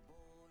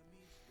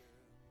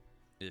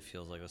 it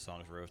feels like the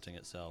song's roasting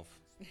itself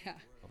Yeah.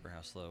 over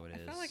how slow it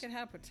is. I felt like it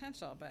had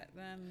potential, but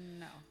then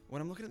no.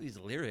 When I'm looking at these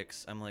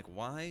lyrics, I'm like,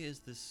 why is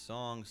this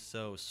song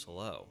so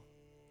slow?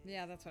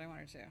 Yeah, that's what I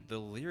wanted to. The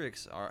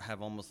lyrics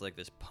have almost like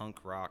this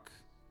punk rock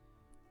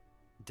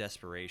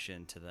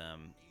desperation to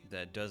them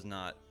that does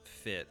not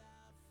fit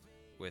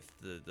with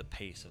the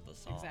pace of the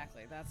song.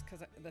 Exactly. That's because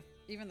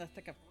even the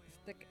thick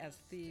as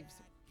Thieves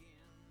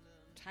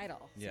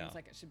title seems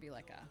like it should be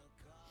like a,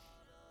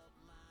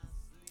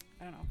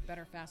 I don't know,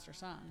 better, faster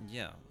song.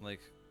 Yeah,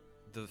 like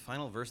the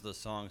final verse of the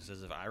song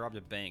says, "If I robbed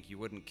a bank, you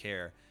wouldn't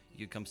care.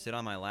 You'd come sit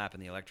on my lap in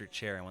the electric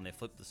chair, and when they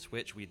flipped the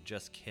switch, we'd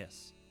just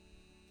kiss."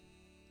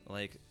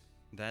 Like,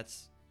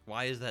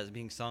 why is that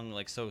being sung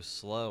like so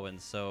slow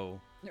and so?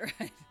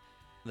 Right.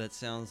 That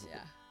sounds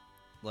Yeah.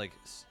 like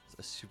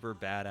a super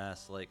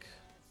badass like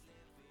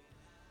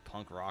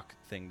punk rock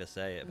thing to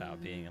say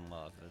about being in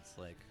love. It's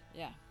like,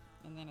 Yeah.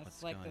 And then it's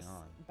what's like going this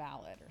on?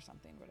 ballad or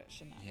something, but it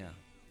should not yeah.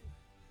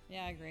 be.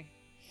 Yeah, I agree.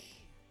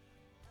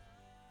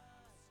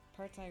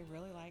 Parts I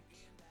really liked,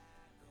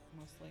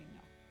 mostly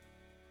no.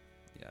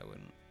 Yeah, I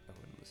wouldn't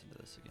listen to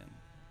this again.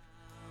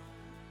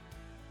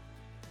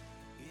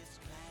 It's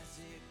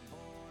classic boy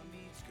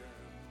meets girl,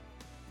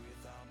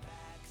 with our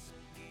backs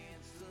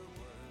against the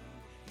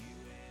world, you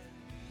and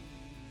me.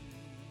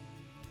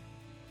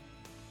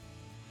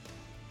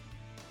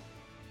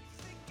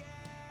 Thick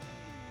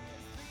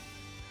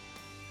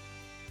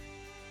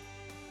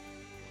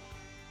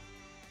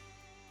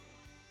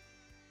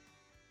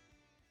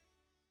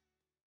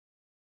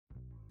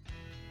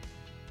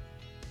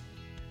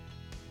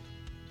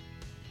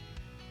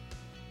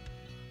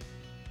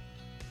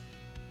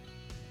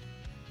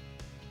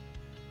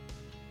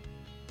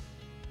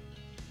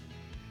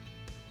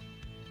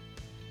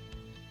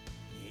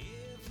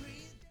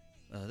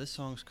as This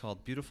song's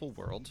called "Beautiful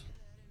World."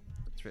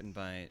 It's written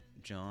by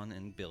John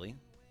and Billy.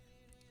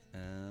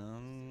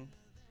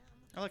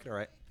 I like it all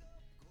right.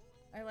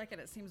 I like it.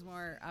 It seems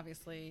more,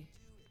 obviously,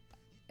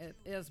 it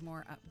is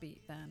more upbeat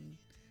than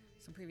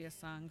some previous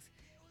songs,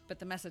 but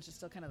the message is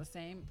still kind of the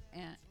same.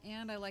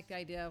 And I like the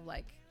idea of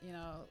like, you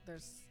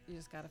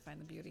just got to find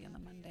the beauty in the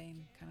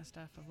mundane kind of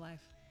stuff of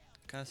life.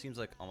 Kind of seems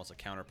like almost a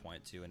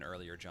counterpoint to an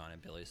earlier John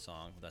and Billy's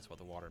song, That's What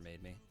the Water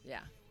Made Me. Yeah.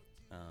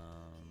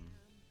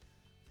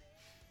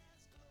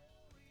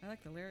 I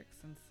like the lyrics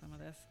in some of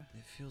this.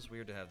 It feels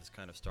weird to have this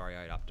kind of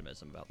starry-eyed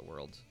optimism about the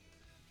world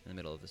in the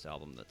middle of this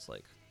album that's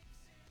like...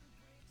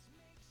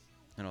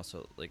 And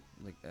also, like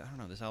I don't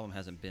know, this album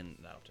hasn't been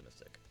that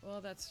optimistic. Well,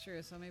 that's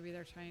true, so maybe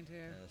they're trying to...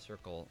 The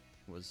Circle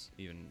was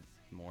even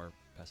more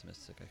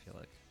pessimistic, I feel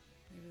like.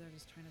 Maybe they're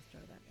just trying to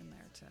throw that in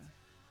there to...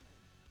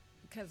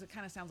 Because it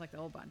kind of sounds like the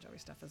old Bon Jovi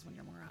stuff is when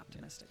you're more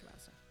optimistic about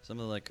stuff. Some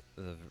of like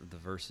the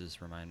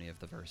verses remind me of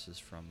the verses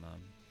from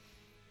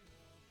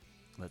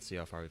Let's See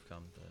How Far We've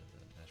Come, the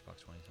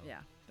Matchbox 20 song. Yeah,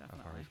 definitely.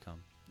 How Far We've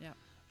Come. Yep.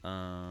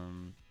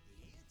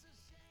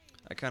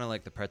 I kind of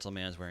like the Pretzel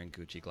Man's wearing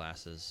Gucci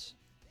glasses.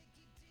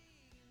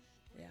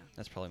 Yeah.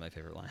 That's probably my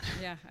favorite line.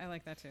 Yeah, I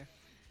like that too.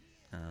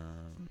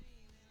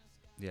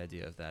 The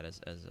idea of that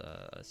as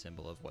a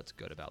symbol of what's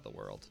good about the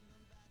world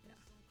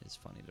is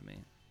funny to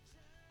me.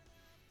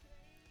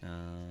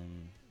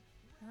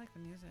 I like the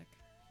music.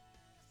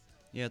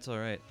 Yeah, it's all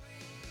right.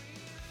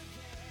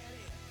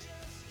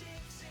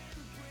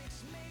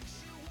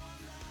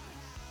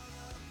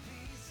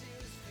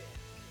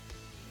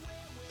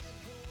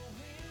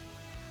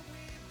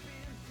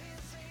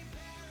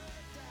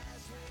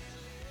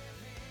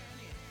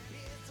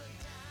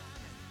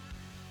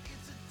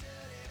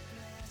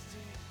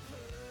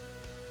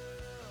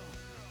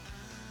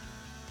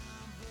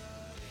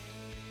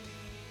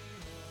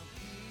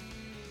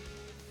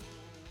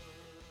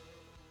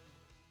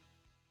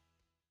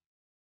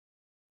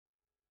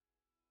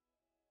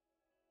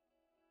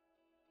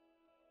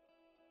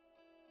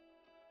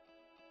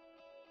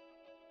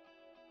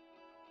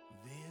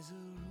 There's a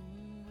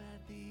room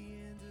at the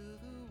end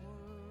of the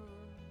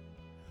world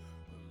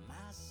where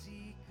my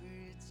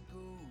secrets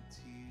go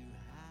to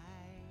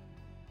hide.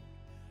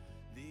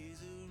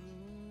 There's a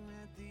room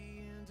at the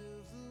end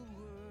of the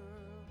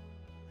world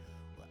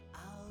where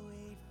I'll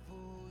wait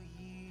for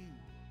you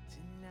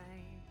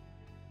tonight,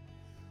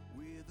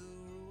 where the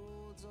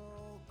roads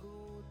all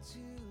go to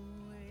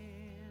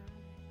end,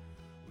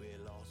 where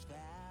lost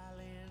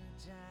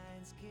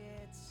valentines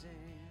get sent,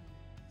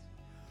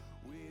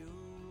 where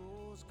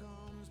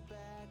comes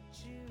back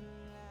to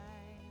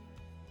life,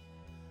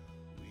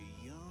 where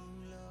young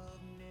love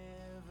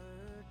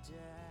never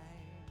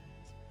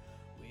dies,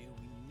 where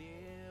we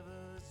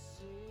never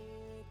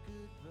say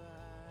goodbye.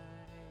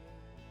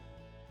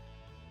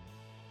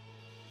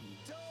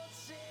 Don't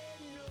say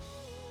no.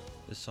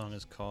 This song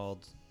is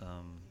called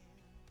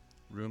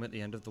Room at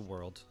the End of the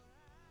World.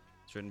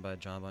 It's written by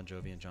John Bon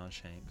Jovi and John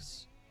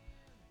Shanks.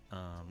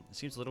 It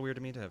seems a little weird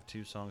to me to have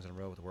two songs in a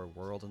row with the word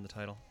world in the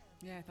title.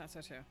 Yeah, I thought so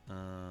too.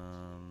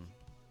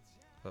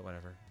 But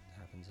whatever, it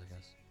happens, I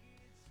guess.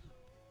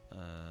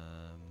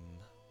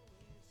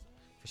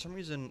 For some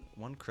reason,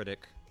 one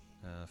critic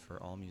for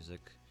AllMusic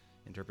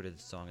interpreted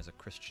the song as a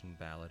Christian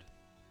ballad.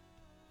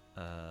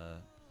 I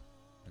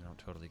don't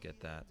totally get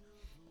that.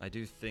 I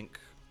do think,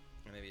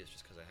 and maybe it's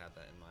just because I had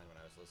that in mind when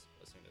I was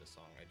listening to the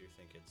song, I do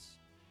think it's,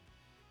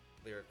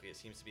 lyrically, it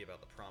seems to be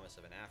about the promise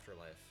of an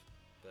afterlife,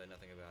 but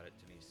nothing about it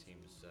to me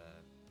seems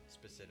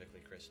specifically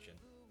Christian.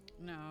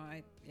 No,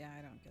 I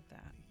don't get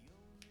that.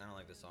 I don't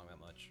like this song that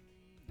much.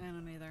 I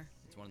don't either.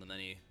 It's one of the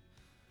many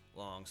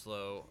long,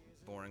 slow,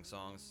 boring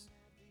songs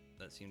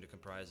that seem to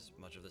comprise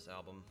much of this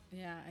album.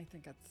 Yeah, I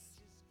think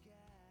it's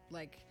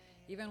like,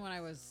 even when I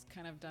was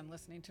kind of done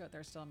listening to it,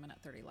 there's still a minute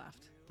 30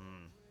 left.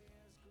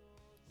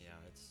 Yeah,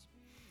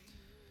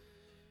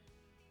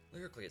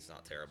 lyrically it's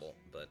not terrible,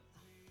 but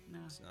No,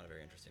 it's not a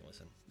very interesting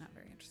listen. not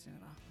very interesting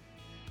at all.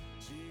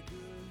 Take a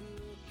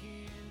look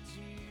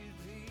into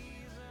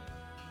these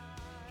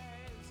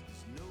eyes.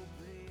 There's no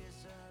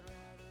place I'd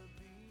rather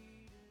be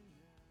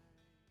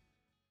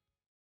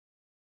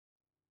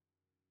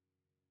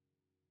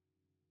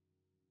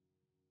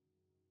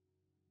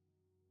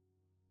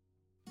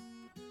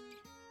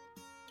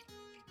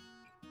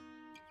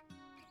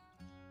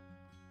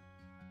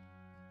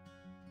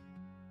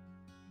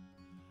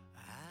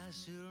I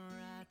should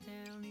write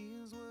down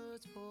these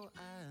words for I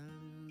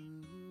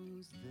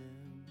lose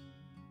them.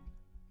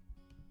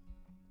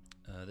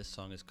 This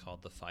song is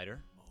called The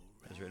Fighter.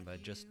 It was written by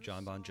just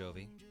John Bon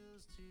Jovi.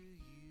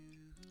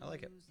 I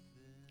like it.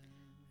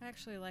 I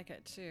actually like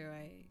it too.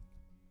 I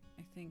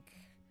think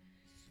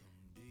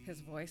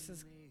his voice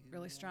is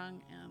really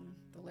strong and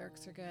the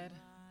lyrics are good.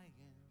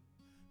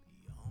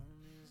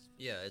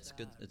 Yeah, it's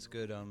good. It's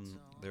good.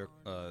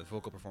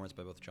 Vocal performance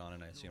by both John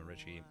and I assume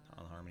Richie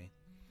on harmony.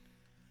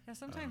 Yeah,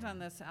 sometimes on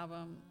this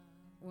album,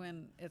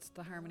 when it's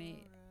the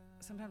harmony,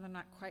 sometimes I'm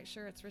not quite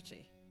sure it's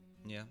Richie.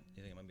 Yeah,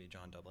 you think it might be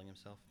John doubling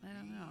himself? I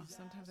don't know.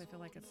 Sometimes I feel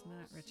like it's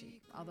not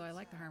Richie, although I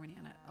like the harmony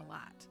in it a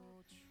lot.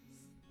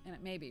 And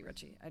it may be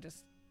Richie.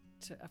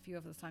 To a few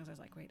of the songs, I was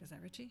like, wait, is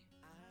that Richie?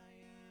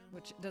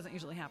 Which doesn't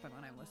usually happen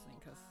when I'm listening,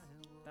 because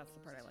that's the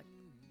part I like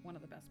one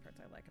of the best parts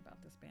I like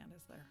about this band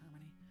is their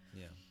harmony.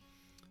 Yeah.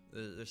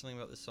 There's something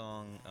about this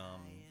song.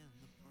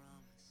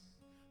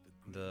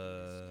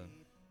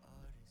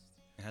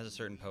 It has a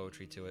certain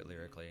poetry to it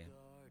lyrically.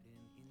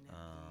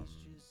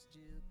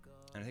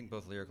 And I think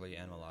both lyrically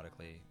and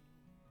melodically,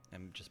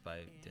 and just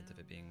by dint of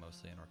it being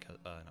mostly an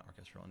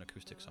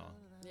acoustic song.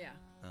 Yeah.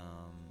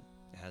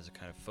 It has a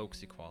kind of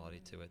folksy quality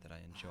to it that I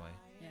enjoy.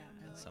 Yeah.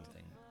 It's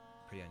something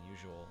pretty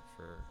unusual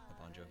for a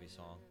Bon Jovi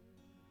song.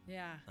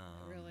 Yeah.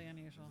 Really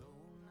unusual.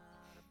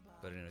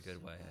 But in a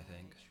good way, I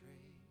think.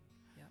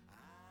 Yep.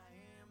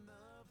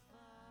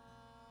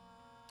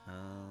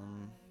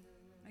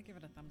 I give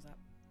it a thumbs up.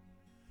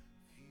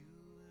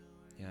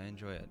 Yeah, I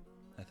enjoy it.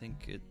 I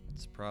think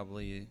it's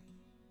probably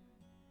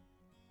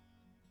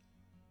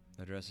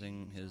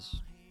addressing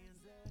his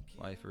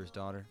wife or his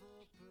daughter.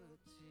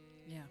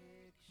 Yeah.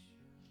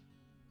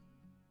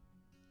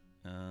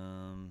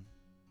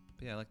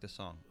 But yeah, I like this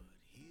song.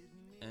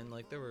 And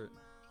like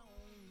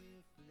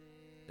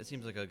it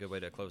seems like a good way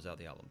to close out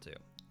the album too.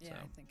 Yeah, So.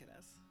 I think it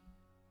is.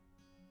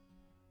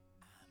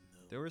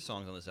 There were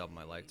songs on this album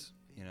I liked,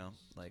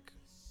 like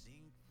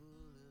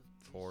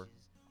four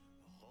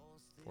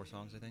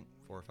songs, I think,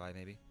 4 or 5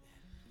 maybe.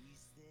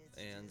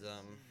 And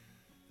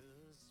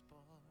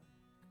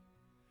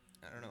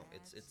I don't know,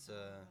 it's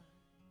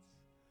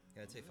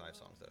yeah, I'd say 5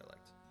 songs that I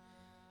liked.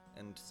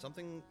 And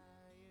something,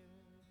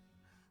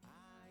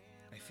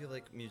 I feel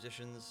like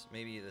musicians,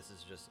 maybe this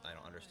is just, I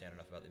don't understand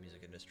enough about the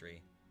music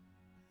industry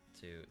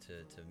to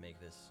make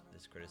this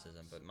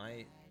criticism, but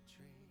my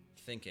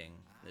thinking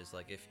is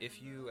like,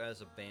 if you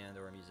as a band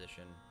or a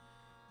musician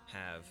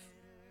have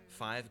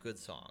 5 good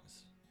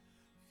songs,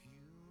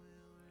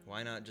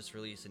 why not just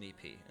release an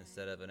EP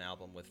instead of an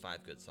album with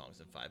 5 good songs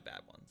and 5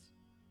 bad ones?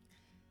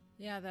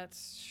 Yeah,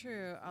 that's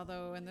true.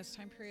 Although in this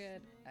time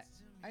period,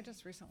 I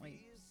just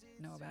recently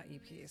know about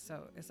EPs.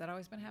 So has that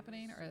always been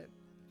happening, or?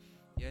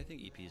 Yeah, I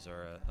think EPs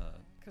are a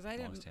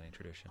long-standing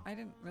tradition. I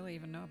didn't really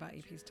even know about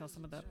EPs till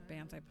some of the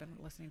bands I've been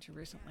listening to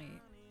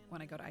recently.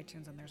 When I go to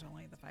iTunes and there's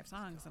only the 5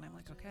 songs, and I'm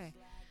like, okay,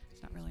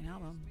 it's not really an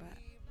album, but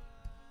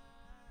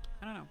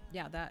I don't know.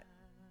 Yeah, that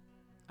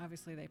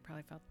obviously they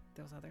probably felt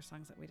those other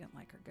songs that we didn't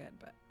like are good,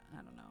 but I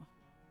don't know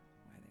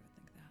why they would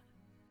think that.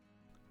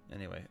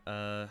 Anyway,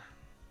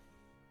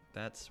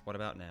 that's What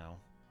About Now?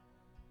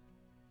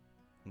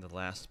 And the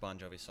last Bon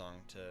Jovi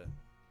song to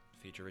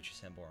feature Richie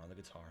Sambora on the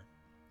guitar.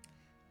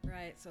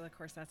 Right, so of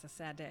course that's a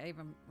sad day. I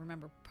even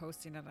remember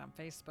posting it on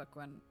Facebook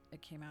when it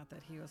came out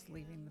that he was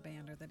leaving the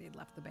band or that he'd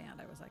left the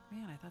band. I was like,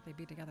 man, I thought they'd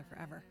be together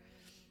forever.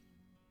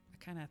 I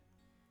kind of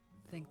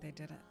think they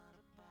did it.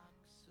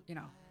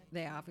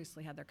 They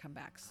obviously had their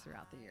comebacks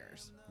throughout the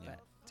years, but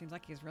it seems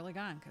like he's really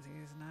gone because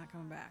he's not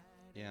coming back.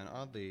 Yeah, and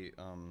oddly,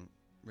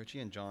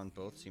 Richie and John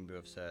both seem to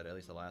have said, at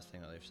least the last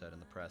thing that they've said in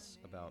the press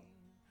about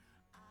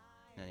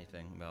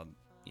anything about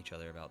each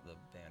other, about the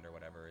band or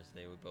whatever, is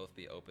they would both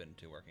be open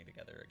to working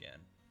together again.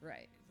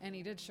 Right. And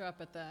he did show up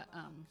at the,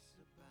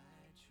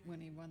 when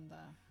he won the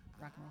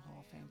Rock and Roll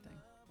Hall of Fame thing.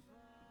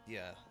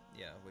 Yeah,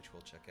 which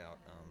we'll check out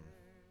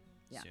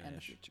soonish. In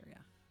the future, yeah.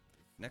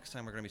 Next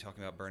time we're going to be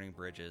talking about Burning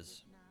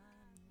Bridges,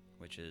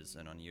 which is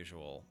an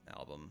unusual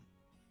album.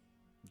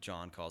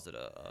 John calls it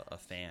a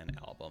fan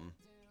album,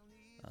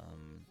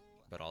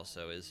 but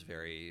also is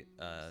very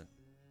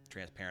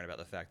transparent about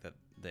the fact that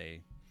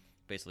they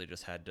basically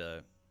just had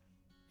to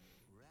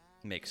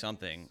make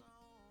something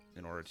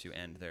in order to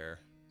end their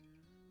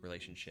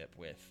relationship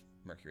with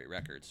Mercury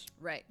Records.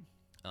 Right.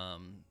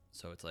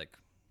 So it's like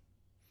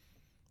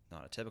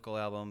not a typical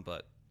album,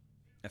 but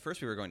at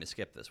first we were going to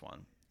skip this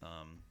one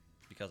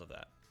because of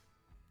that.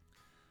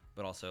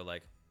 But also,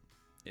 like,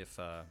 if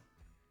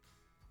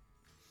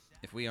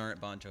we aren't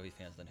Bon Jovi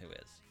fans, then who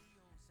is?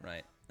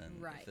 Right? And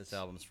if this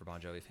album's for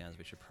Bon Jovi fans,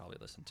 we should probably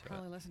listen to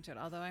it. Listen to it.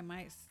 Although I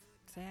might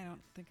say I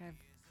don't think I've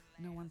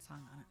know one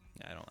song on it.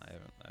 Yeah, I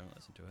haven't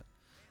listened to it.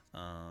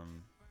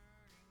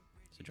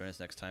 So join us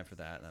next time for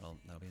that. That'll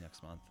be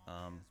next month.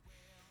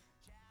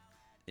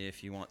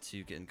 If you want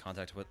to get in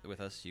contact with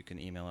us, you can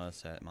email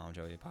us at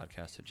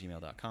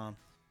momjoviepodcast@gmail.com.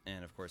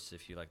 And of course,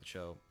 if you like the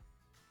show,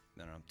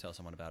 I don't know, tell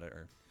someone about it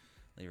or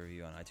leave a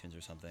review on iTunes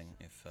or something.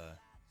 If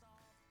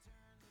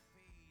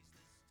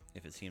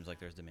it seems like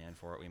there's demand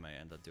for it, we might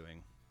end up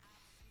doing,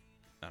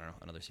 I don't know,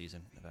 another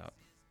season about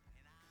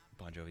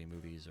Bon Jovi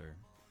movies or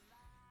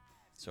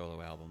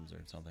solo albums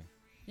or something.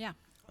 Yeah.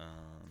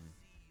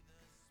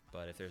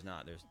 But if there's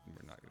not,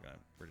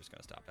 we're just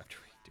gonna stop after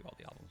we do all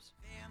the albums.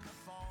 And the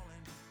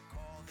fallen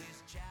call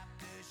this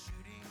chapter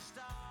shooting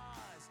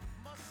stars.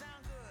 Must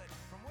sound good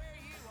from where